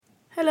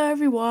Hello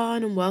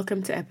everyone and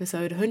welcome to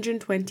episode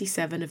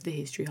 127 of the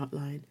History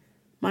Hotline.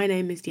 My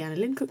name is Deanna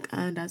Lincook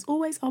and as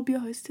always I'll be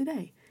your host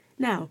today.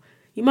 Now,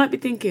 you might be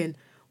thinking,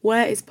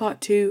 where is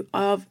part 2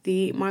 of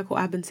the Michael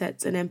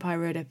Abbenset's and Empire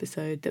Road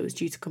episode that was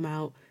due to come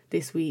out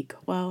this week?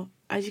 Well,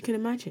 as you can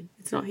imagine,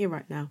 it's not here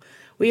right now.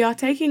 We are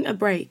taking a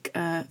break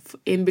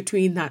in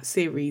between that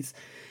series,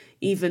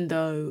 even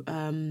though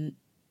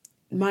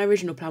my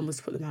original plan was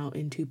to put them out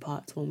in 2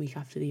 parts, one week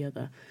after the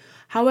other.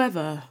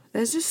 However,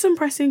 there's just some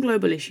pressing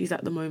global issues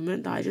at the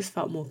moment that I just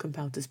felt more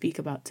compelled to speak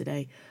about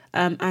today.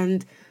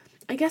 And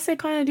I guess they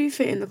kind of do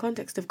fit in the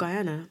context of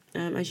Guyana.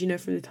 As you know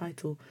from the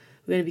title,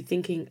 we're going to be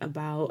thinking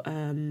about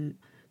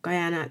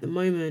Guyana at the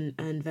moment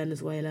and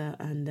Venezuela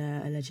and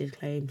their alleged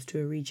claims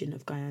to a region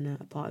of Guyana,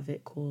 a part of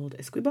it called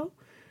Essequibo.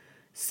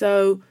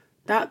 So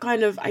that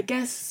kind of, I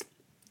guess,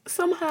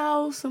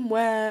 somehow,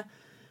 somewhere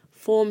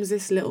forms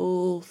this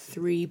little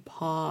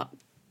 3-part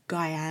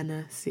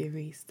Guyana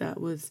series. That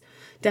was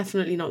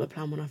definitely not the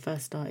plan when I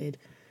first started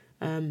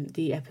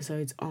the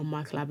episodes on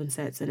Michael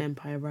Abbenset's and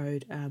Empire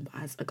Road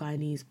as a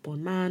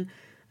Guyanese-born man.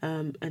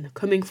 And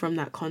coming from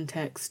that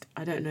context,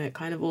 I don't know, it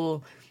kind of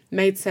all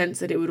made sense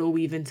that it would all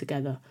weave in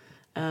together.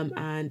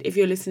 And if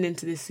you're listening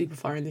to this super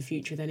far in the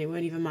future, then it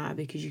won't even matter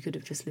because you could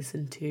have just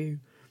listened to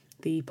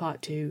the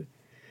part 2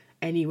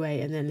 anyway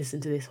and then listen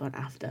to this one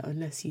after,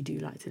 unless you do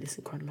like to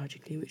listen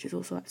chronologically, which is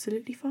also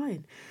absolutely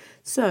fine.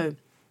 So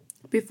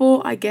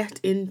before I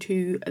get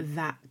into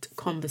that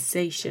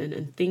conversation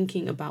and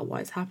thinking about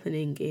what is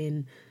happening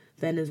in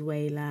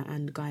Venezuela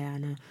and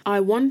Guyana, I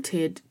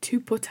wanted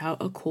to put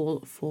out a call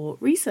for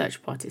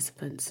research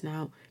participants.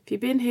 Now, if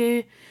you've been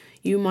here,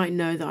 you might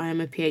know that I am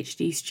a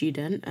PhD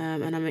student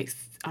and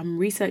I'm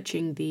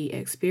researching the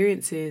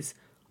experiences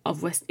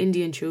of West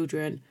Indian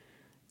children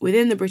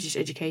within the British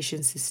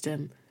education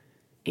system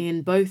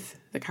in both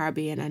the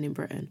Caribbean and in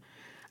Britain.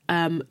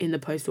 In the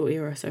post-war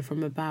era, so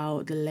from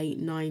about the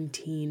late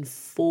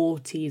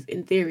 1940s,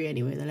 in theory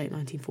anyway, the late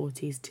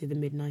 1940s to the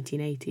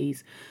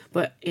mid-1980s,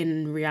 but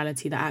in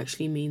reality that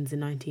actually means the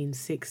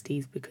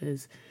 1960s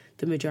because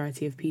the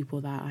majority of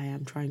people that I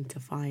am trying to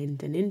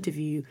find and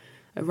interview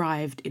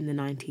arrived in the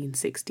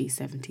 1960s,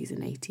 70s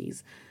and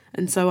 80s.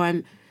 And so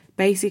I'm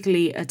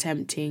basically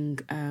attempting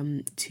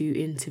to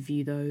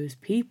interview those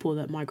people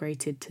that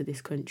migrated to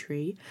this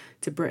country,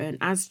 to Britain,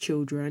 as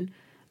children.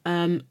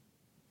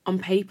 On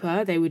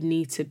paper, they would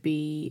need to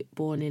be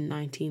born in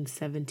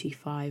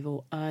 1975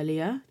 or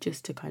earlier,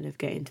 just to kind of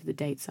get into the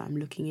dates that I'm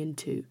looking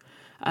into.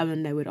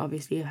 And they would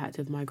obviously have had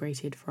to have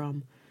migrated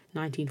from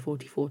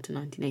 1944 to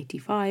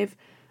 1985.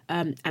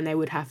 And they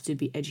would have to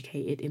be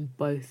educated in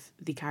both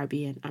the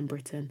Caribbean and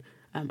Britain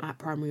at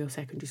primary or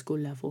secondary school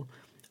level.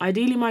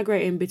 Ideally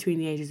migrating between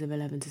the ages of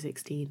 11 to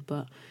 16,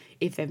 but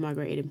if they've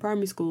migrated in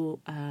primary school,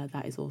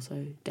 that is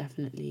also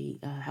definitely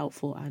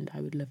helpful and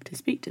I would love to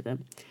speak to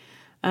them.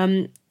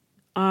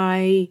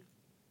 I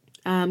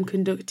am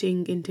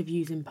conducting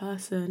interviews in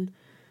person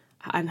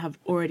and have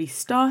already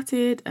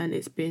started, and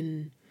it's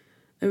been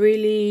a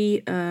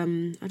really, I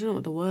don't know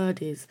what the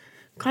word is,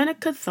 kind of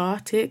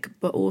cathartic,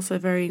 but also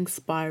very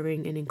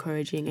inspiring and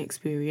encouraging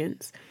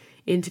experience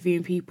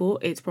interviewing people.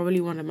 It's probably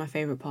one of my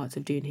favourite parts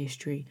of doing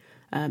history,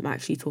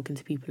 actually talking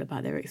to people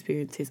about their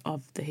experiences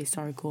of the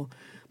historical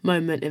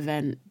moment,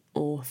 event,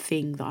 or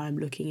thing that I'm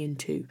looking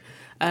into.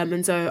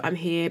 And so I'm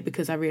here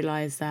because I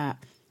realise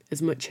that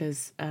as much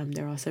as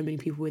there are so many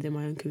people within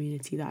my own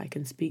community that I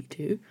can speak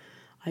to,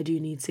 I do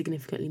need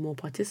significantly more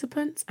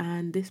participants,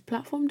 and this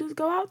platform does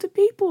go out to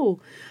people.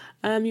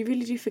 You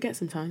really do forget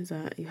sometimes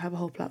that you have a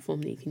whole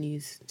platform that you can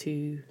use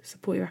to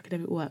support your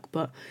academic work.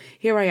 But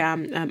here I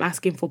am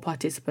asking for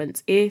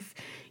participants. If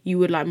you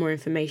would like more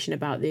information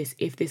about this,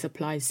 if this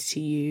applies to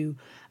you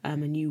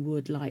and you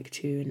would like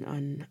to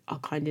and are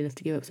kind enough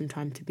to give up some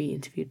time to be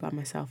interviewed by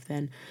myself,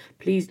 then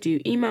please do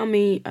email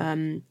me.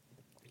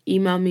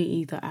 Email me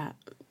either at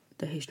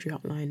the History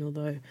Hotline,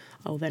 although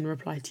I'll then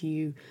reply to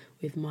you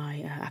with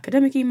my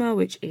academic email,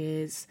 which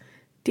is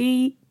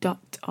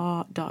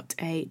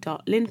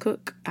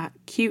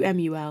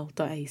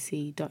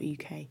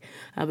d.r.a.lincook@qmul.ac.uk.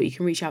 But you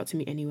can reach out to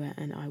me anywhere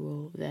and I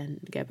will then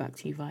get back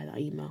to you via that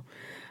email.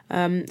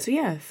 So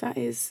yeah, that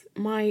is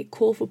my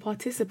call for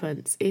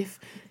participants.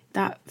 If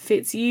that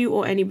fits you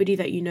or anybody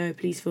that you know,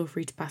 please feel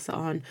free to pass it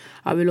on.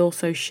 I will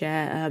also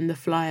share the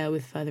flyer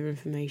with further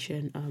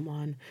information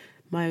on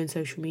my own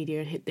social media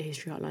and hit the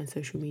History Hotline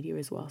social media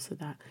as well, so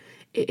that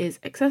it is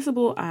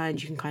accessible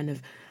and you can kind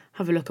of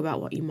have a look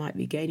about what you might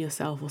be getting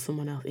yourself or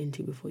someone else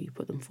into before you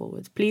put them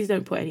forward. Please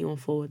don't put anyone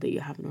forward that you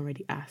haven't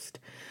already asked,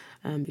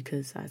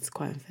 because that's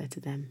quite unfair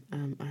to them.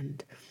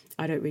 And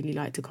I don't really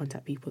like to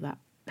contact people that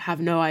have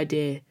no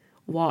idea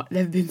what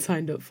they've been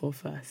signed up for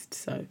first.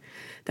 So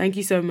thank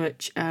you so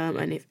much.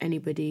 And if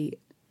anybody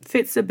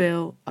fits the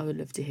bill, I would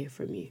love to hear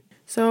from you.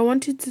 So I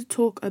wanted to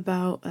talk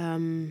about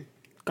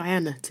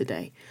Guyana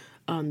today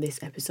on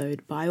this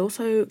episode, but I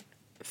also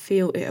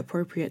feel it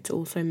appropriate to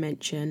also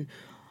mention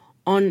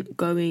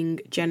ongoing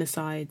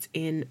genocides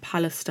in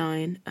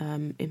Palestine,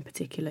 in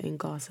particular in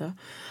Gaza,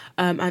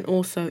 and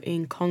also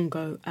in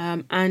Congo.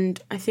 And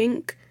I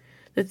think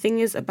the thing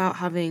is about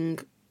having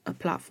a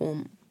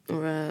platform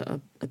or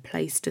a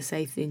place to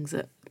say things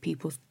that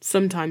people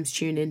sometimes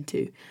tune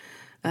into,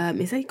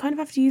 is that you kind of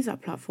have to use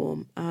that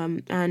platform.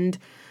 And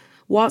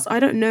whilst I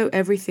don't know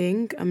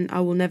everything, I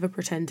will never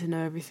pretend to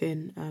know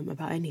everything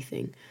about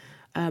anything.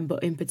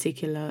 But in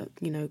particular,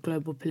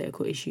 global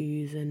political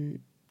issues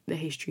and the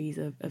histories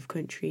of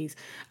countries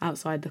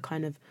outside the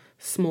kind of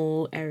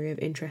small area of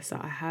interest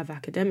that I have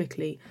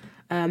academically.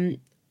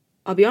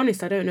 I'll be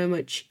honest, I don't know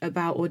much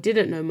about, or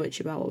didn't know much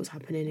about what was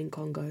happening in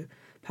Congo.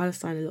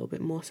 Palestine a little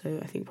bit more so,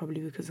 I think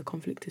probably because the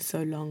conflict is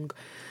so long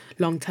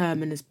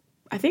term, and has,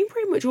 I think,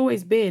 pretty much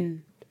always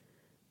been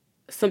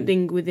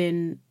something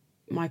within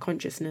my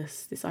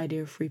consciousness, this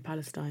idea of free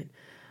Palestine.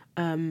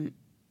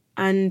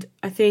 And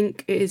I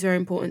think it is very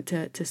important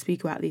to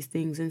speak about these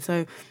things. And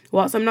so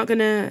whilst I'm not going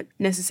to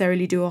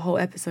necessarily do a whole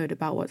episode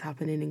about what's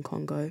happening in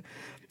Congo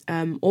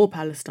or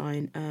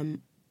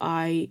Palestine,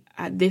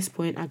 at this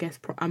point, I guess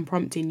I'm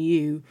prompting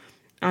you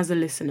as a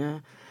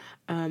listener,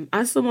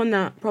 as someone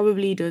that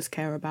probably does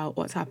care about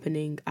what's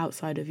happening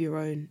outside of your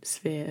own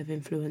sphere of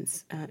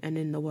influence and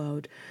in the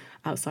world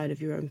outside of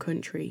your own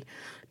country,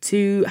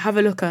 to have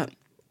a look at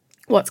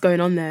what's going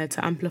on there,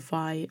 to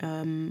amplify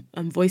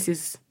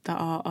voices that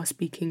are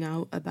speaking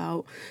out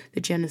about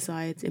the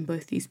genocides in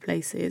both these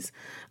places,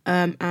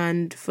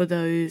 and for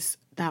those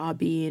that are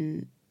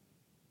being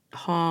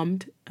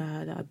harmed,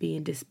 that are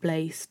being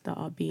displaced, that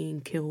are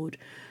being killed,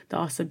 that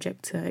are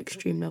subject to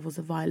extreme levels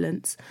of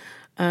violence,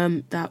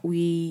 that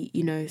we,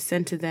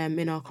 centre them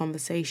in our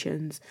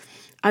conversations,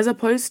 as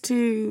opposed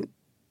to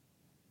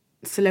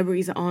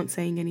celebrities that aren't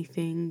saying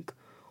anything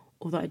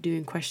or that are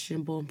doing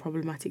questionable and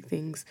problematic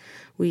things.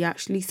 We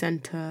actually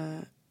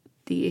centre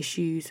the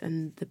issues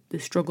and the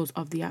struggles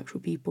of the actual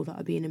people that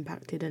are being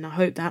impacted. And I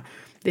hope that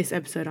this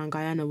episode on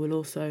Guyana will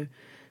also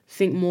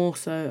think more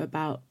so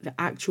about the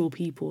actual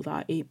people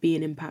that are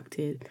being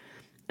impacted,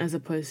 as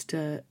opposed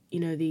to,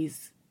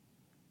 these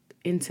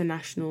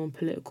international and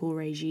political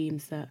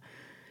regimes that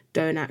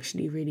don't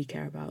actually really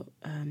care about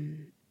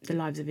the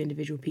lives of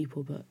individual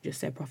people, but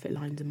just their profit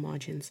lines and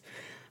margins.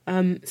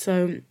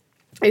 So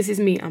this is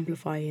me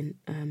amplifying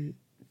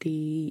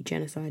the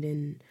genocide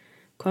in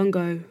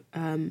Congo,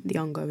 the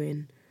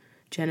ongoing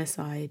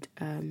genocide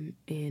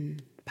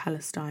in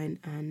Palestine,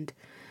 and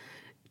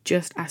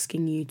just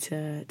asking you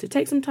to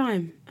take some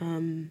time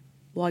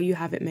while you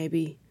have it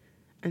maybe,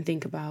 and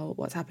think about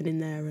what's happening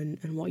there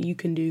and what you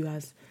can do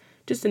as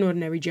just an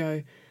ordinary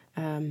Joe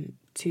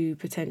to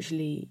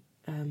potentially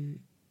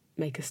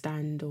make a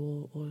stand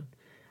or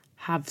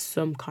have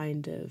some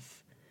kind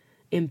of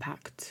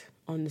impact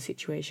on the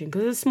situation.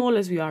 Because as small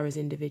as we are as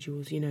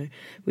individuals,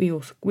 we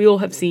all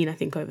have seen, I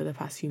think, over the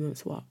past few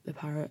months, what the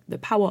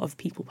power of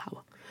people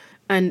power,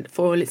 and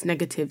for all its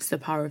negatives, the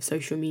power of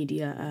social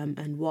media,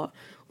 and what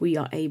we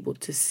are able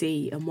to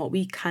see and what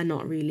we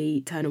cannot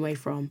really turn away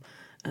from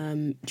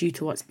due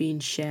to what's being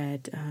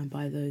shared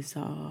by those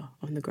that are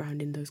on the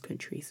ground in those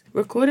countries.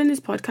 Recording this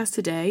podcast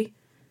today,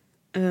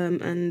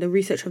 and the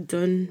research I've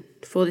done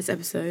for this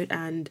episode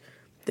and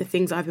the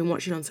things I've been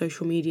watching on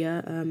social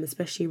media,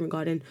 especially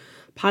regarding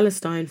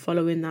Palestine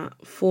following that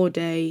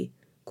 4-day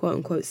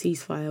quote-unquote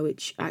ceasefire,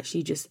 which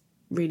actually just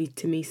really,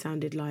 to me,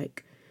 sounded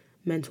like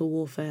mental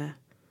warfare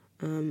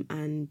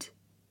and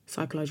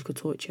psychological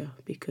torture,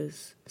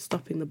 because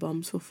stopping the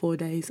bombs for 4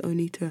 days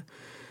only to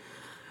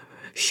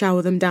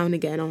shower them down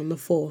again on the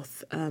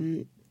 4th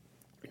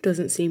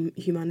doesn't seem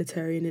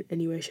humanitarian in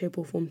any way, shape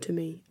or form to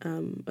me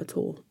at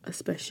all,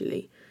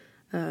 especially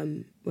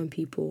when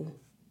people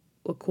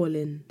were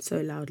calling so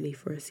loudly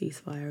for a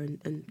ceasefire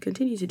and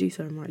continue to do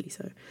so, and rightly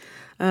so.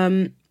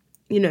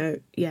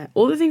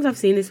 All the things I've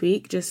seen this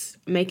week just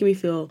making me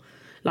feel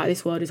like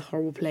this world is a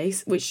horrible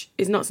place, which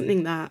is not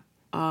something that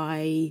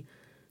I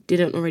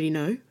didn't already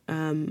know,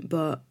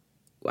 but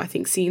I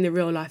think seeing the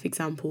real life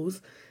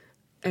examples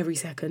every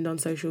second on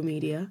social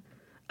media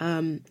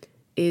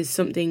is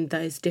something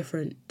that is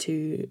different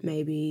to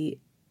maybe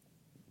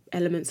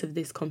elements of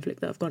this conflict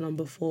that have gone on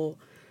before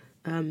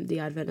the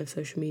advent of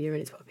social media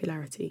and its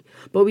popularity.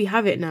 But we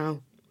have it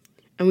now,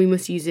 and we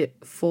must use it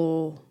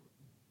for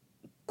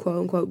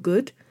quote-unquote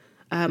good,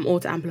 or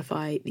to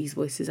amplify these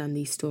voices and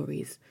these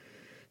stories.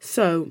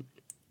 So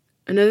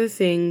another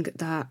thing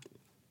that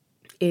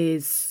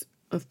is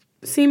of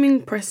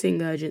seeming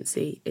pressing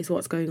urgency is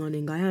what's going on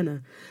in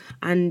Guyana.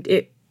 And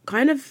it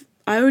kind of,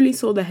 I only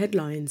saw the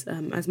headlines,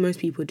 as most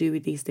people do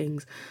with these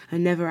things,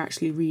 and never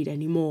actually read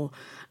anymore.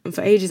 And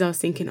for ages I was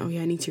thinking, oh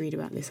yeah, I need to read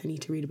about this,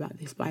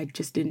 but I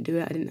just didn't do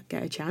it. I didn't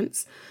get a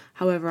chance.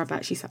 However, I've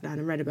actually sat down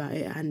and read about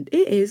it, and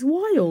it is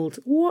wild.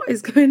 What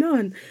is going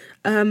on?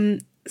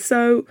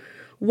 So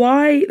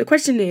why, the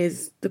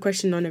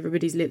question on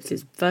everybody's lips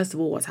is, first of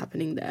all, what's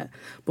happening there?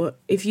 But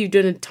if you've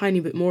done a tiny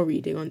bit more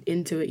reading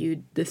into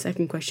it, the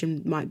second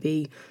question might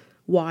be,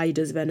 why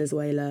does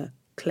Venezuela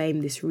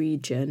claim this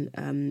region,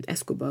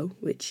 Escobar,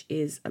 which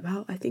is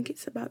about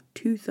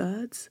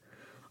 2/3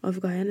 of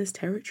Guyana's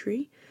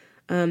territory,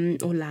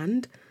 or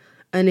land.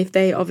 And if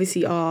they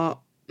obviously are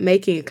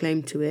making a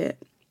claim to it,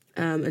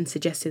 and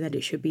suggesting that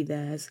it should be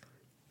theirs,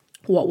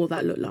 what will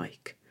that look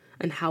like?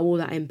 And how will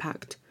that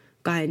impact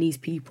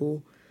Guyanese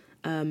people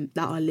that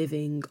are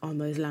living on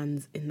those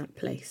lands in that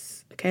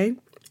place? Okay,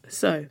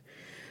 so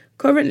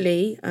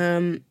currently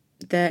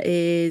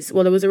there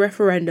was a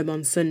referendum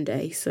on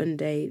Sunday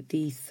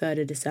the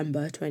 3rd of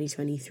December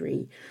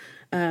 2023,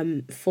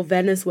 for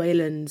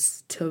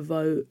Venezuelans to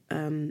vote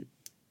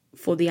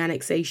for the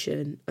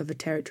annexation of a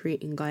territory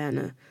in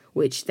Guyana,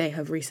 which they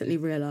have recently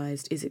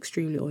realised is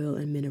extremely oil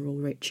and mineral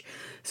rich.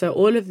 So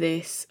all of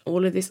this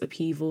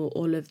upheaval,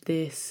 all of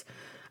this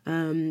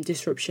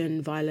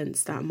disruption,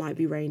 violence that might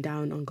be rained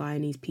down on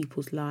Guyanese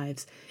people's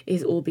lives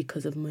is all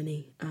because of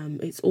money.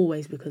 It's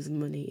always because of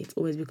money. It's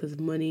always because of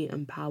money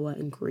and power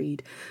and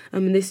greed.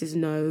 This is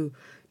no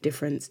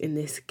difference in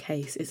this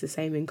case. It's the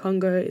same in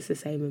Congo, it's the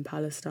same in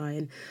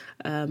Palestine.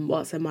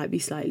 Whilst there might be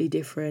slightly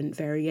different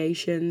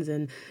variations,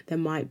 and there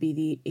might be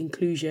the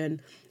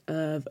inclusion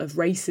of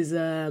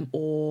racism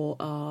or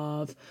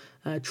of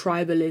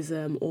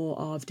tribalism or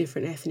of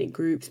different ethnic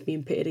groups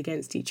being pitted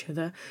against each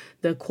other,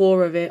 the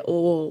core of it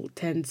all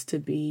tends to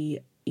be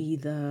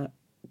either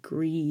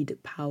greed,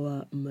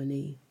 power,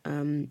 money.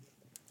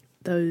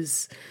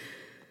 Those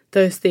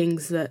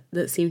things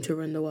that seem to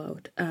run the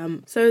world.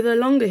 So the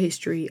longer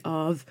history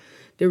of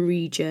the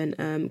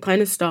region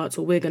kind of starts,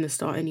 or we're going to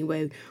start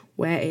anyway,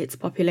 where it's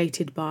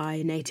populated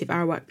by native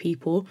Arawak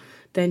people,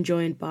 then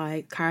joined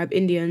by Carib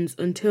Indians,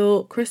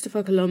 until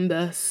Christopher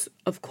Columbus,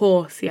 of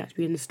course, he had to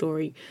be in the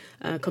story,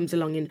 comes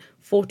along in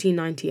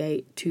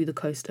 1498 to the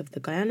coast of the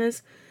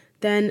Guyanas.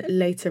 Then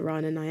later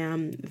on, and I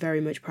am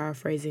very much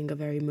paraphrasing a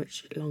very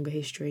much longer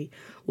history,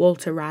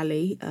 Walter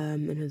Raleigh,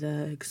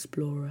 another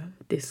explorer,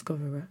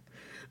 discoverer,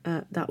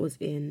 that was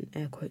in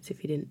air quotes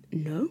if you didn't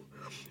know,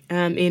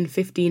 in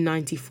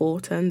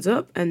 1594 turns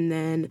up, and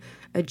then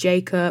a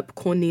Jacob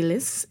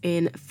Cornelis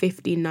in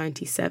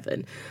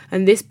 1597.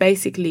 And this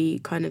basically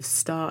kind of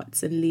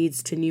starts and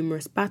leads to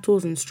numerous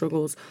battles and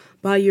struggles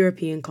by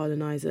European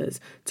colonizers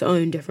to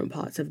own different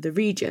parts of the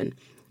region.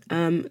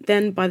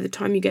 Then by the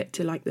time you get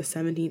to like the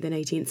 17th and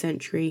 18th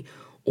century,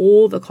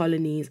 all the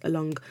colonies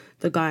along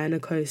the Guyana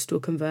coast were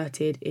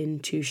converted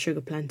into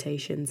sugar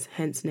plantations,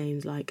 hence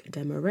names like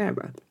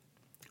Demerara,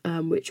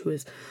 which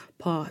was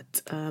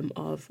part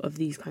of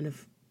these kind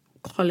of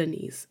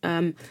colonies.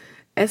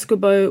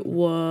 Esquibo,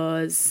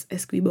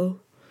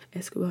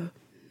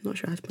 not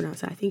sure how to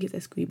pronounce it, I think it's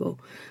Esquibo,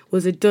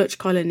 was a Dutch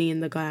colony in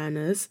the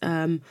Guyanas.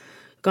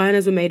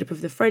 Guyanas were made up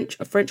of a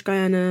French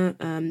Guyana.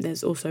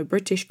 There's also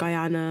British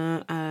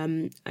Guyana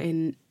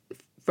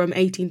from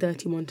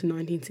 1831 to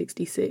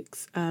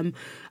 1966,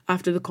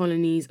 after the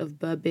colonies of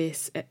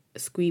Berbice,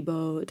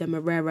 Esquibo,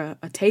 Demerara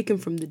are taken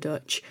from the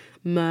Dutch,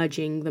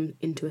 merging them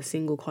into a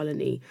single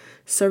colony.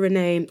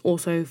 Suriname,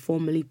 also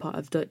formerly part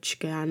of Dutch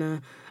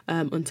Guyana,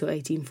 until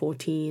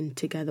 1814,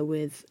 together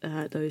with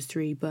those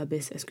three,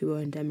 Berbice, Esquibo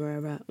and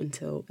Demerara,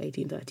 until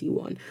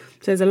 1831.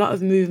 So there's a lot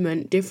of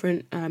movement,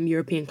 different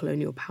European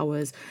colonial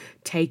powers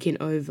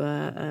taking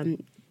over,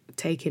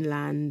 taking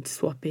land,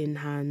 swapping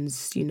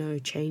hands,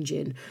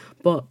 changing.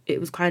 But it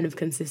was kind of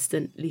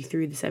consistently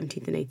through the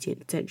 17th and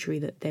 18th century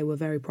that they were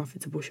very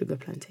profitable sugar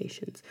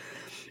plantations.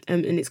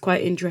 And it's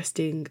quite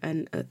interesting,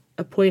 and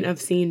a point I've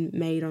seen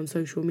made on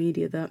social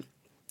media, that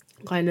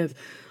kind of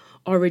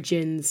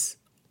origins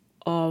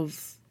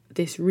of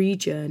this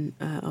region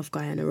of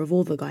Guyana, of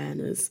all the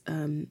Guyanas,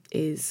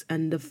 is,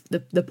 and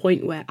the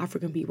point where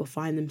African people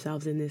find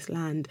themselves in this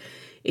land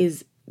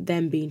is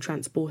them being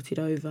transported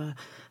over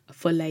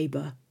for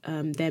labour,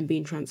 them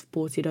being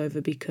transported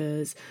over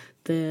because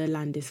the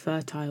land is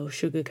fertile,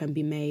 sugar can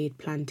be made,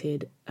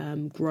 planted,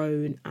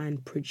 grown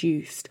and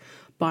produced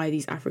by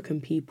these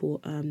African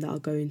people that are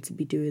going to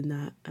be doing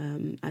that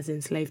as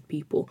enslaved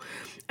people.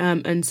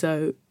 And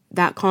so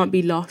that can't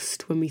be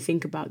lost when we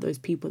think about those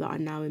people that are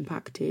now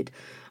impacted,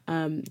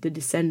 the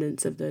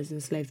descendants of those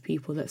enslaved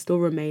people that still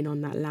remain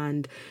on that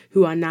land,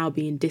 who are now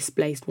being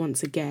displaced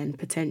once again,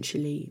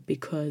 potentially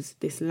because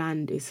this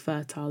land is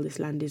fertile, this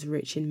land is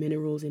rich in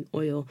minerals, in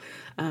oil,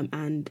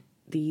 and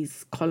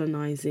these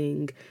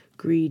colonizing,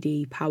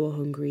 greedy,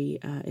 power-hungry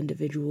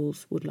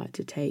individuals would like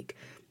to take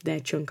their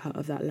chunk out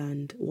of that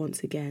land once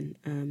again,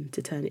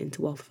 to turn it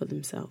into wealth for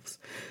themselves.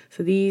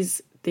 So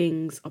these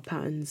things are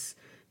patterns.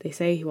 They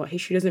say what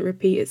history doesn't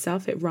repeat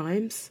itself, it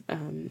rhymes.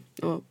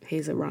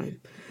 Here's a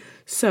rhyme.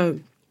 So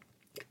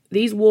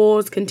these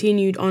wars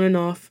continued on and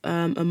off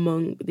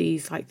among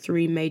these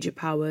three major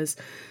powers,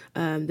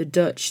 the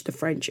Dutch, the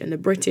French and the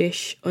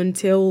British,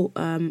 until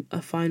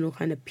a final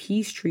kind of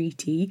peace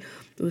treaty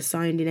was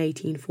signed in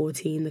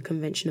 1814, the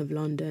Convention of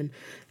London,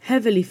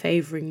 heavily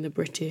favouring the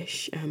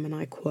British, and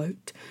I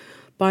quote,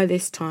 "By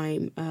this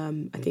time,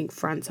 I think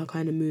France are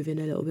kind of moving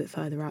a little bit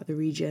further out the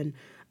region.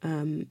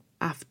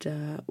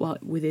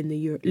 Within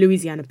the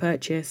Louisiana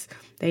Purchase,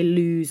 they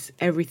lose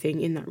everything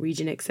in that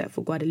region except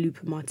for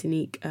Guadeloupe,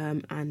 Martinique,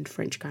 and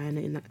French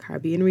Guyana in that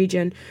Caribbean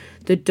region.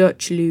 The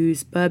Dutch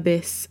lose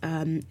Berbice,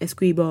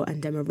 Esquibo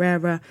and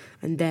Demerara,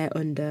 and they're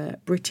under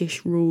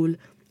British rule,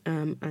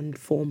 and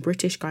form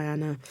British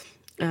Guyana,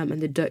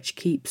 and the Dutch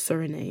keep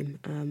Suriname,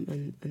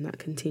 and that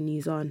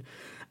continues on.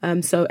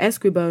 So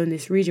Essequibo, in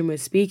this region we're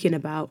speaking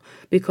about,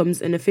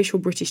 becomes an official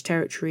British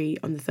territory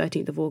on the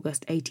 13th of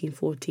August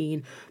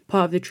 1814,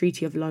 part of the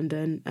Treaty of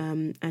London,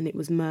 and it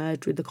was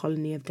merged with the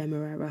colony of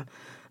Demerara.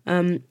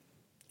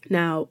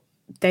 Now,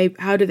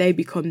 how do they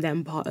become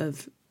then part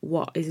of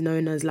what is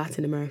known as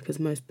Latin America's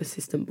most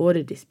persistent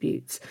border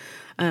disputes?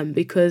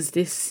 Because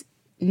this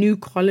new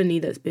colony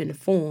that's been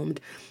formed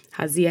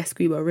has the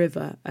Essequibo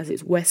River as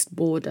its west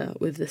border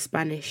with the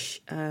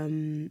Spanish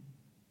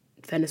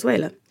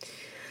Venezuela.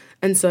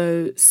 And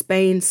so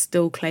Spain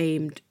still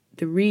claimed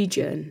the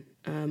region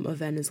of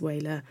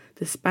Venezuela.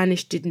 The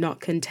Spanish did not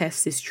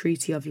contest this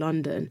Treaty of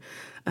London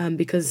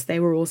because they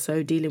were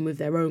also dealing with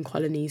their own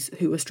colonies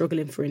who were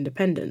struggling for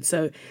independence.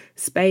 So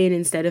Spain,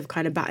 instead of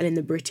kind of battling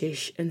the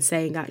British and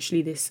saying,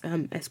 actually, this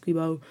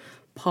Essequibo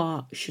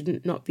part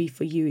shouldn't not be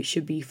for you, it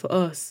should be for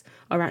us,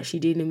 are actually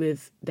dealing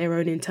with their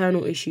own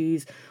internal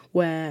issues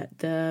where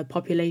the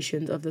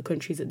populations of the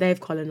countries that they've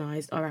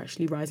colonized are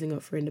actually rising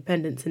up for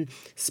independence. And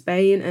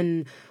Spain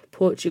and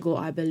Portugal,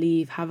 I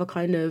believe, have a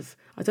kind of,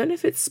 I don't know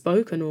if it's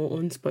spoken or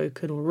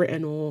unspoken or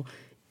written or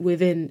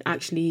within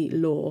actually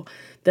law,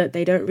 that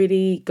they don't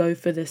really go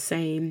for the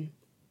same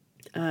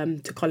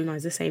to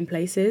colonize the same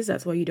places.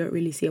 That's why you don't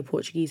really see a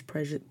Portuguese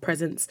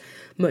presence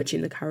much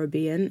in the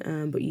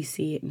Caribbean, but you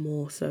see it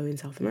more so in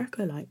South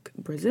America, like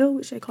Brazil,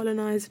 which they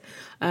colonized,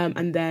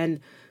 and then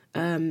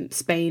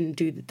Spain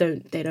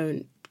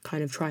don't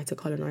kind of try to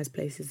colonize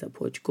places that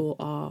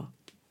Portugal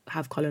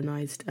have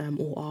colonized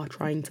or are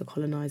trying to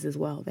colonize as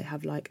well. They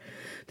have like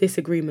this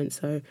agreement,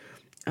 so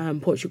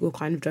Portugal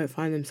kind of don't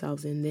find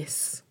themselves in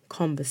this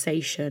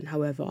conversation,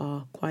 however,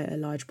 are quite a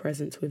large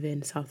presence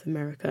within South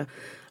America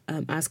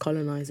as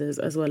colonizers,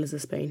 as well as the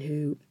Spain,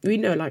 who we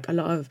know like a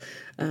lot of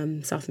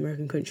South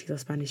American countries are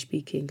Spanish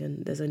speaking,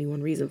 and there's only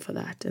one reason for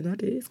that, and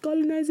that is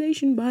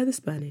colonization by the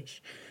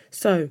Spanish.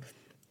 So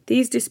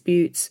these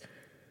disputes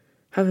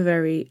have a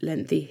very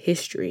lengthy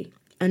history,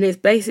 and it's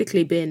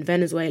basically been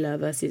Venezuela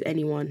versus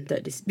anyone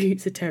that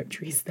disputes a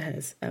territory's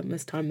theirs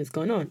as time has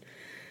gone on.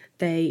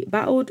 They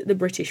battled the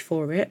British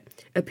for it,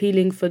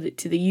 appealing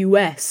to the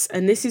US,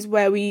 and this is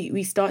where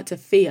we start to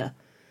fear,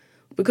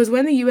 because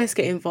when the US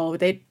get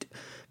involved,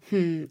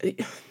 the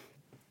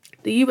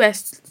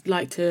US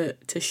like to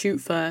shoot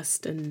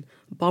first and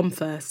bomb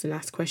first and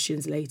ask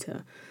questions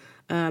later,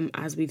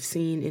 as we've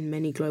seen in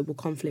many global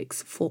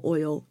conflicts for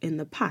oil in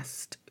the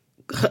past.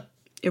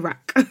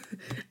 Iraq,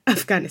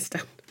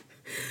 Afghanistan.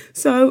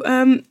 So,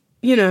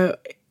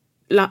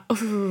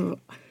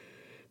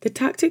 the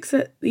tactics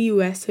that the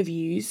US have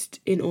used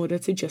in order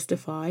to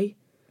justify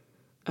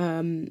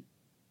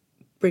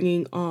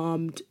bringing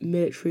armed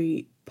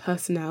military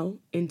personnel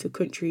into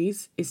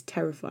countries is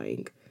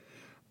terrifying.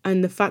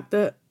 And the fact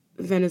that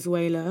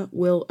Venezuela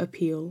will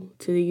appeal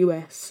to the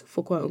US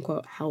for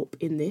quote-unquote help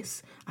in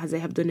this, as they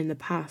have done in the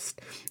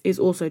past, is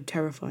also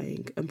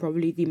terrifying and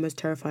probably the most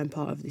terrifying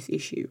part of this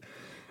issue.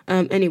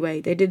 Anyway,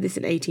 they did this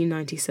in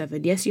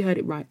 1897. Yes, you heard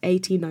it right,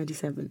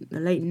 1897, the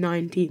late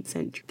 19th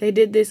century. They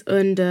did this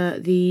under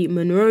the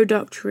Monroe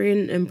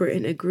Doctrine, and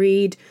Britain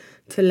agreed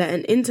to let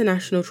an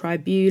international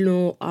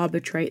tribunal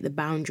arbitrate the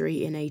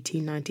boundary in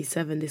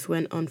 1897. This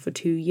went on for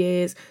 2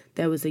 years.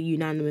 There was a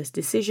unanimous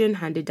decision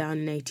handed down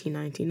in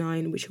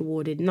 1899, which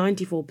awarded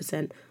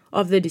 94%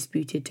 of the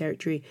disputed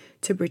territory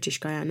to British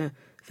Guyana.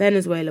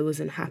 Venezuela was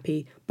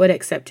unhappy, but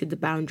accepted the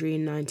boundary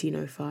in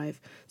 1905.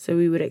 So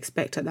we would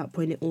expect at that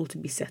point it all to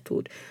be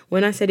settled.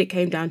 When I said it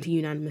came down to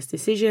unanimous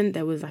decision,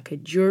 there was like a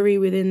jury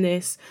within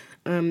this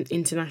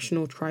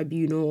international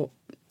tribunal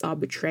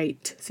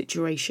arbitrate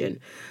situation.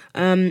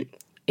 In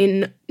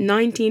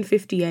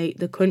 1958,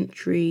 the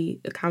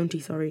county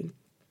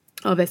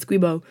of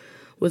Essequibo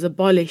was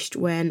abolished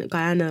when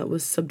Guyana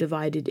was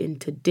subdivided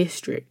into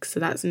districts. So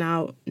that's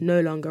now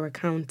no longer a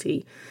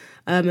county.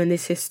 And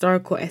this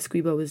historical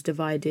Essequibo was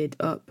divided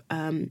up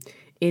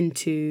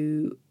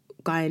into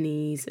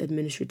Guyanese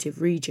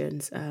administrative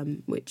regions,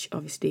 which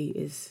obviously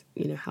is,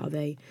 how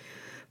they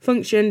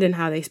functioned and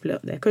how they split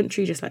up their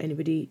country, just like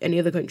any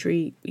other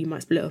country. You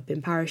might split up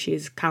in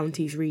parishes,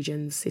 counties,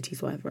 regions,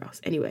 cities, whatever else.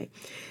 Anyway,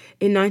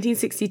 in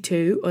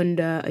 1962,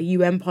 under a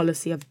UN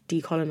policy of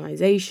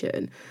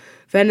decolonization,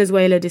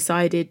 Venezuela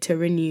decided to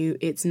renew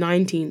its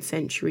 19th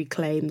century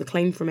claim, the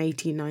claim from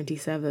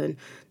 1897,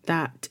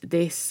 that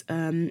this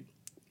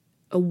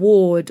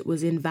award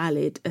was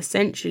invalid,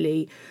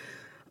 essentially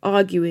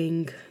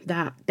arguing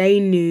that they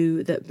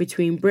knew that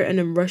between Britain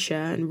and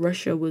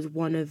Russia was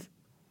one of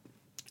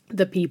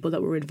the people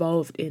that were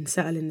involved in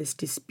settling this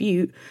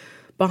dispute,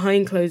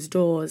 behind closed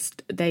doors,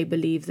 they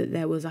believed that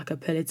there was like a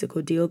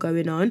political deal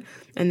going on,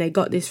 and they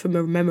got this from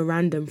a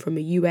memorandum from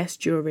a US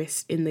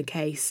jurist in the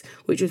case,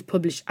 which was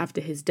published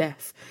after his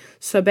death.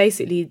 So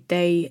basically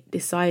they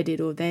decided,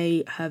 or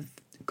they have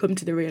come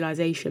to the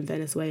realization,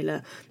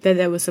 Venezuela, that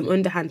there was some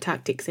underhand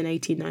tactics in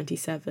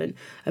 1897,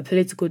 a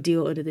political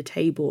deal under the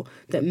table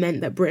that meant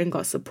that Britain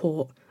got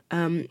support,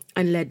 and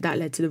led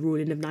to the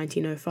ruling of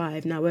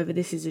 1905. Now, whether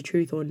this is the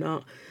truth or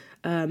not,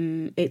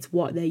 it's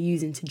what they're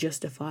using to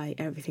justify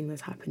everything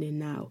that's happening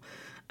now.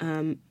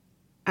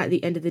 at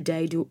the end of the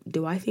day,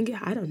 do I think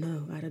I don't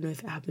know. I don't know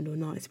if it happened or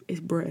not. It's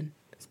Britain.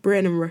 It's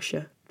Britain and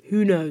Russia.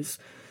 Who knows?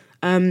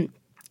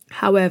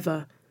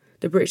 However,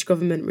 the British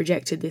government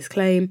rejected this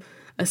claim,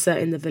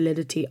 asserting the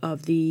validity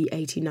of the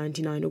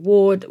 1899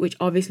 award, which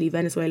obviously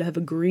Venezuela have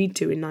agreed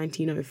to in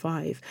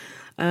 1905.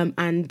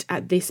 And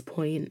at this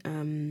point,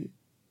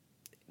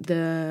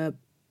 the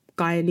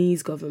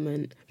Guyanese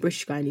government,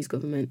 British Guyanese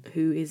government,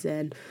 who is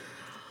then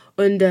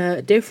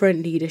under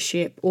different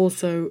leadership,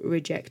 also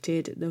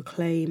rejected the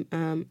claim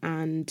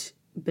and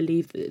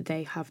believe that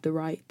they have the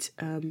right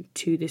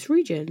to this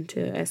region,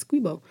 to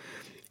Essequibo.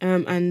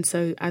 And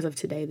so as of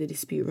today, the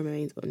dispute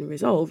remains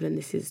unresolved, and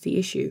this is the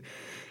issue.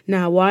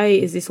 Now, why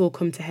is this all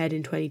come to head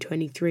in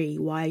 2023?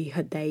 Why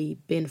had they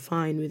been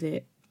fine with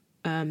it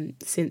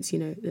since, the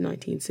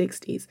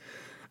 1960s?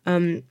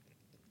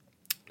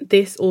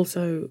 This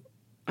also,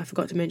 I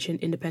forgot to mention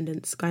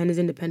independence. Guyana's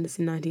independence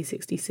in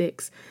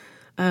 1966.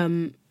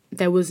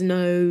 There was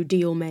no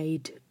deal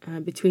made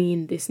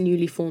between this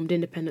newly formed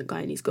independent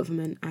Guyanese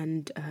government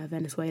and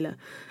Venezuela.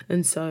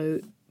 And so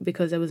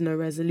because there was no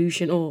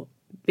resolution, or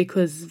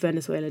because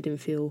Venezuela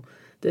didn't feel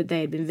that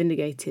they had been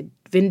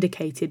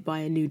vindicated by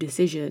a new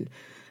decision,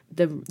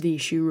 the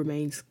issue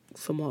remains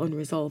somewhat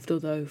unresolved,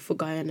 although for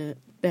Guyana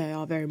they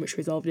are very much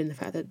resolved in the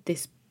fact that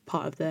this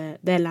part of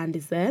their land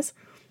is theirs.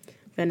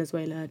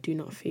 Venezuela do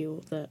not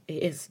feel that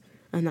it is,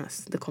 and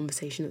that's the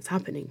conversation that's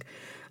happening.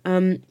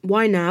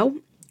 Why now?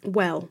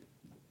 Well,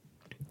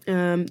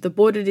 the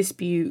border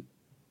dispute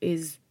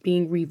is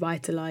being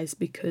revitalized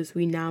because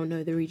we now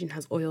know the region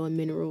has oil and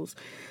minerals,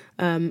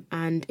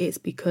 and it's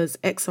because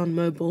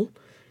ExxonMobil,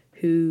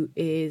 who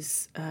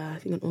is I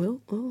think an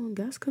oil and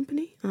gas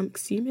company, I'm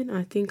assuming.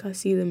 I think I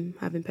see them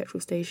having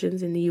petrol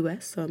stations in the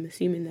US, so I'm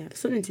assuming they have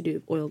something to do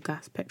with oil,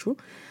 gas, petrol.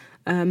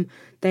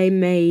 They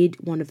made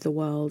one of the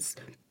world's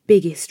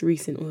biggest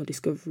recent oil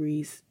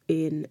discoveries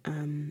in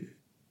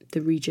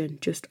the region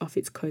just off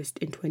its coast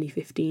in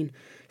 2015.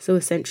 So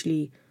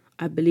essentially,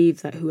 I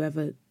believe that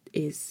whoever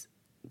is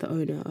the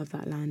owner of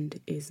that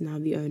land is now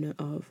the owner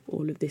of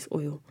all of this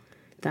oil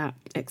that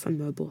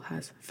ExxonMobil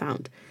has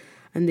found.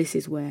 And this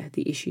is where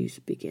the issues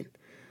begin.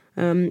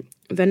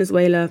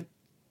 Venezuela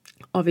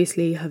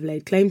obviously have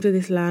laid claim to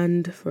this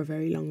land for a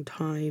very long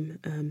time,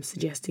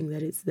 suggesting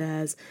that it's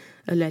theirs,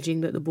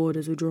 alleging that the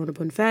borders were drawn up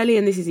unfairly.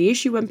 And this is the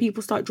issue when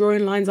people start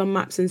drawing lines on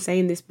maps and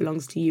saying this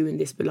belongs to you and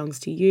this belongs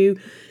to you.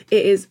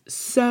 It is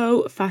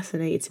so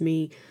fascinating to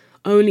me,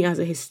 only as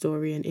a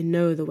historian, in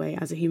no other way.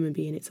 As a human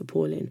being, it's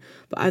appalling.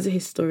 But as a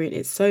historian,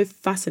 it's so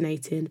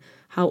fascinating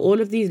how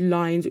all of these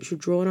lines which were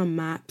drawn on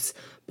maps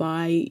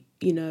by,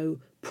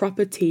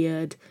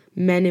 proper-tiered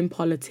men in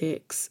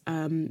politics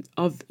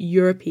of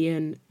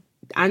European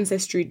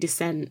ancestry,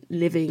 descent,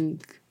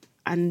 living,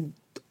 and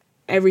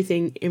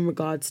everything in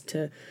regards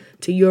to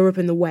Europe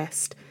and the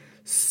West,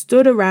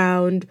 stood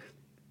around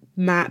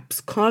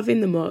maps,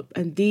 carving them up,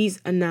 and these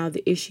are now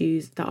the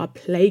issues that are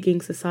plaguing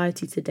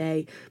society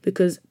today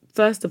because,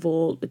 first of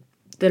all,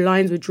 the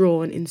lines were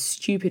drawn in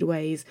stupid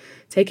ways,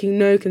 taking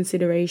no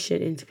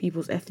consideration into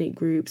people's ethnic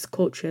groups,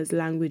 cultures,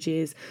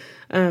 languages,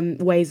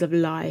 ways of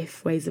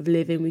life, ways of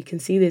living. We can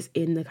see this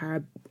in the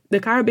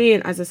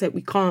Caribbean. As I said,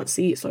 we can't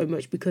see it so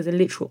much because they're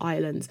literal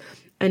islands.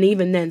 And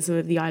even then, some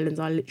of the islands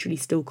are literally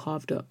still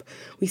carved up.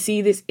 We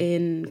see this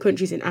in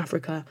countries in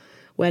Africa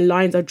where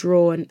lines are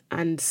drawn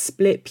and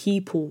split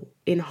people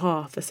in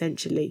half,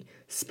 essentially.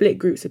 Split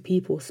groups of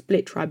people,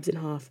 split tribes in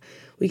half.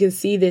 We can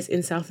see this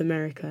in South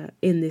America,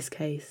 in this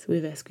case,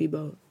 with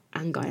Essequibo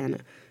and Guyana.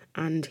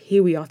 And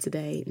here we are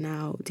today,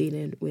 now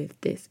dealing with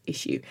this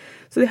issue.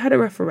 So they had a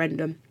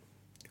referendum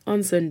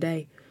on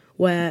Sunday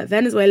where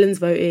Venezuelans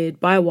voted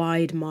by a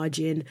wide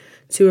margin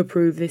to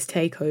approve this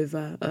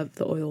takeover of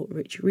the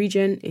oil-rich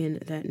region in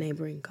their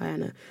neighbouring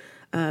Guyana.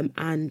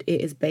 And it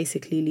is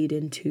basically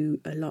leading to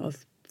a lot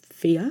of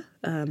fear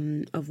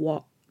of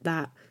what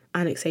that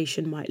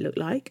annexation might look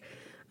like.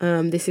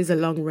 This is a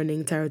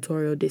long-running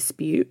territorial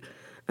dispute,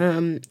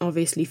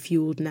 obviously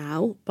fueled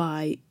now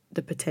by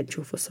the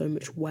potential for so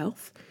much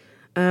wealth.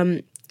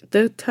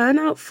 The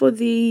turnout for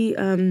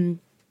the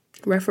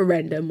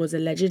referendum was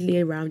allegedly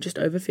around just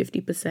over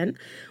 50%,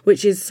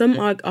 which is some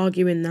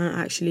arguing that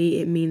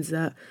actually it means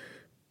that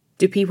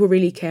do people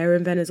really care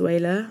in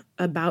Venezuela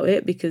about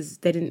it because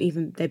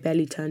they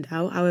barely turned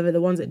out. However,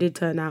 the ones that did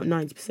turn out,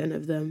 90%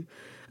 of them,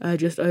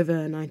 just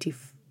over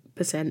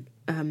 90%,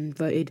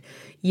 voted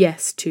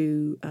yes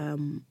to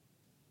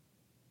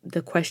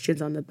the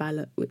questions on the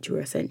ballot, which were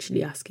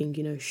essentially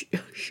asking,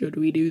 should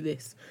we do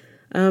this?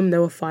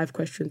 There were 5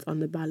 questions on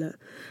the ballot.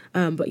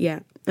 But yeah,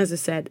 as I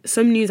said,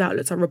 some news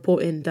outlets are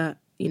reporting that,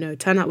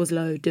 turnout was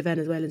low. Do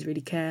Venezuelans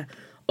really care?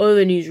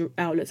 Other news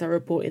outlets are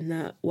reporting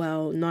that,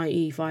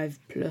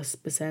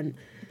 95+%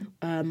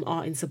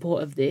 are in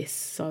support of this.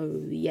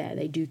 So yeah,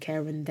 they do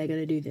care and they're going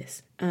to do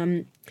this.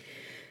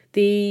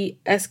 The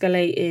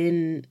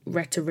escalating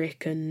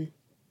rhetoric and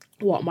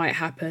what might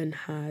happen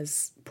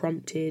has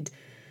prompted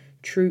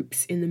troop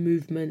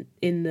movements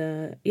in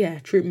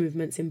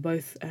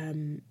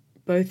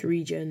both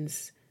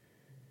regions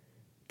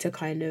to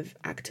kind of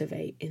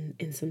activate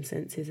in some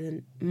senses.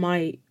 And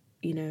my,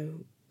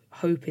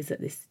 hope is that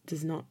this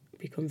does not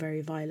become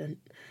very violent.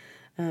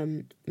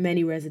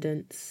 Many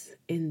residents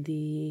in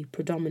the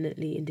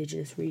predominantly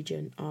indigenous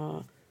region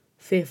are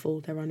fearful,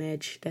 they're on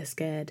edge, they're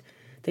scared,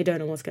 they don't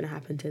know what's going to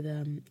happen to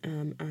them.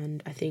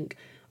 And I think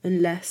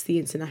unless the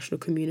international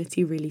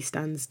community really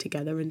stands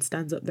together and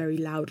stands up very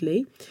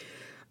loudly,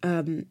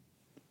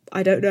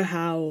 I don't know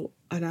how,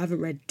 and I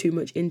haven't read too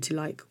much into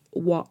like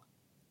what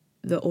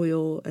the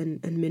oil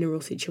and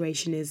mineral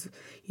situation is,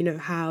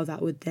 how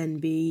that would then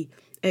be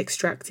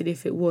extracted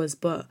if it was.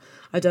 But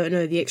I don't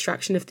know, the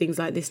extraction of things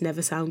like this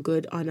never sound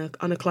good on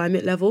a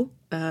climate level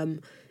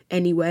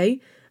anyway.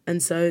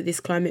 And so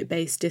this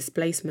climate-based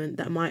displacement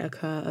that might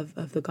occur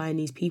of the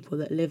Guyanese people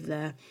that live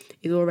there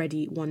is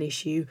already one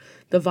issue.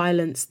 The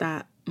violence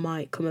that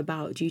might come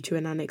about due to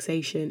an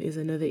annexation is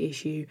another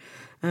issue.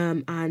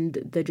 And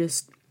they're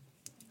just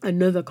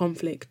another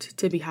conflict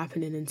to be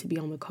happening and to be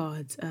on the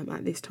cards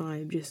at this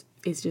time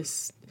is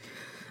just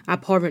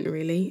abhorrent,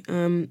 really.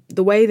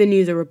 The way the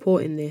news are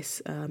reporting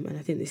this, and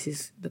I think this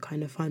is the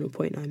kind of final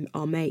point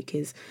I'll make,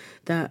 is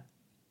that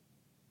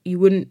you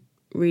wouldn't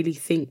really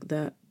think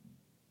that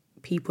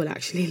people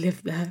actually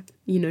live there.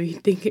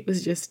 You'd think it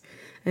was just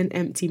an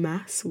empty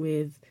mass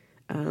with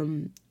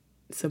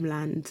some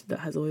land that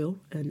has oil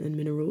and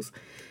minerals.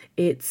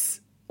 It's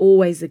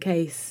always the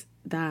case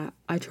that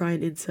I try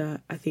and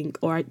insert,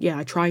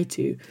 I try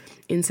to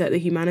insert the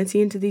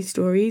humanity into these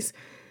stories,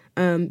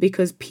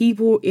 because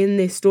people in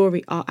this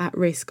story are at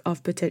risk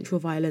of potential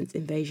violence,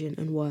 invasion,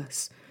 and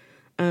worse.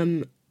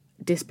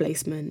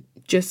 Displacement,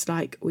 just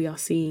like we are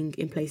seeing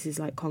in places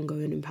like Congo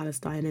and in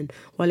Palestine. And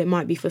while it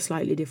might be for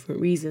slightly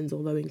different reasons,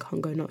 although in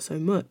Congo not so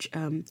much,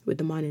 with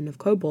the mining of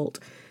cobalt,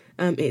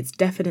 it's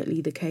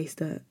definitely the case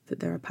that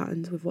there are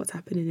patterns with what's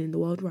happening in the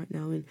world right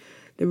now, and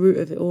the root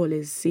of it all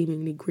is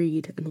seemingly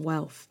greed and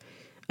wealth.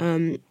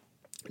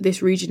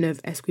 This region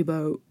of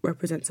Essequibo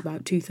represents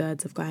about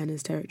 2/3 of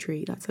Guyana's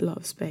territory. That's a lot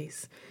of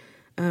space.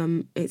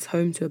 It's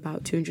home to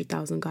about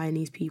 200,000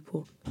 Guyanese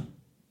people.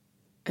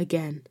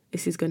 Again,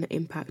 this is going to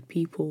impact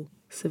people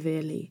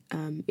severely.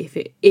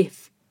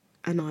 If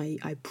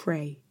I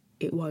pray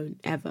it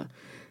won't ever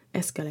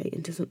escalate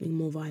into something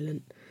more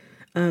violent.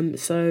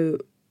 So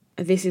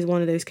this is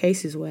one of those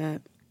cases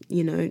where,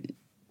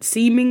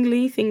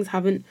 seemingly things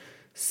haven't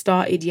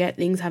started yet,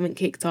 things haven't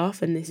kicked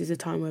off, and this is a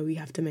time where we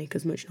have to make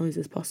as much noise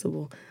as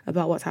possible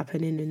about what's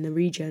happening in the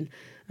region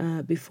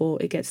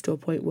before it gets to a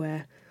point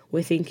where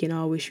we're thinking,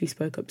 I wish we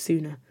spoke up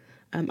sooner,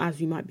 as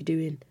we might be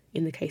doing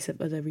in the case of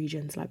other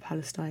regions like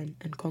Palestine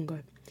and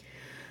Congo.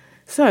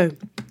 So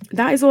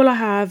that is all I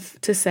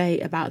have to say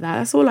about that.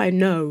 That's all I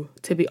know,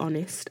 to be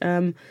honest.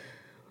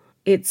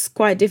 It's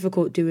quite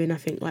difficult doing, I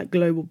think, like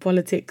global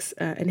politics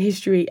and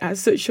history at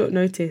such short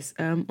notice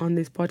on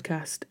this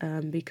podcast,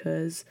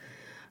 because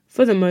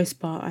for the most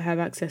part, I have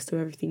access to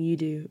everything you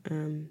do,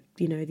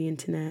 the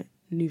internet,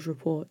 news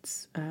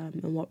reports,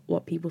 and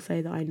what people say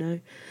that I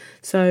know.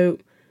 So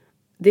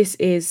this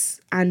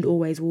is, and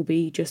always will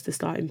be, just the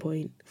starting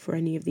point for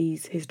any of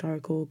these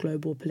historical,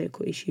 global,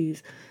 political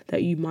issues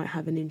that you might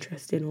have an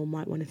interest in or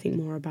might want to think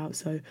more about.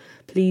 So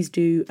please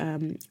do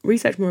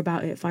research more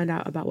about it, find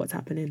out about what's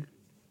happening.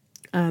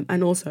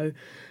 And also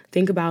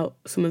think about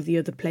some of the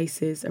other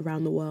places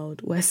around the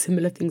world where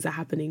similar things are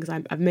happening.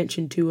 Because I've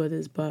mentioned 2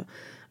 others, but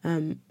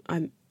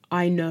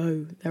I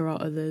know there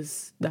are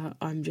others that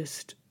I'm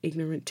just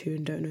ignorant to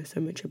and don't know so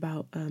much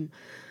about,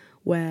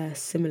 where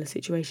similar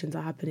situations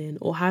are happening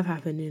or have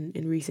happened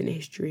in recent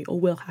history or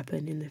will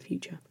happen in the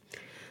future.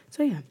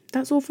 So yeah,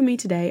 that's all for me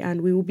today,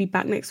 and we will be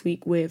back next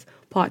week with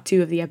part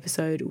 2 of the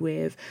episode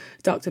with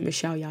Dr.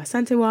 Michelle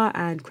Yasantewa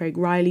and Craig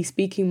Riley,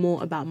 speaking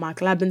more about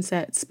Michael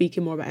Abensett,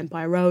 speaking more about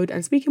Empire Road,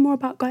 and speaking more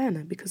about Guyana,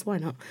 because why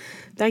not?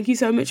 Thank you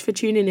so much for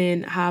tuning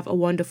in. Have a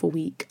wonderful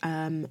week.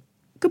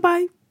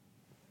 Goodbye.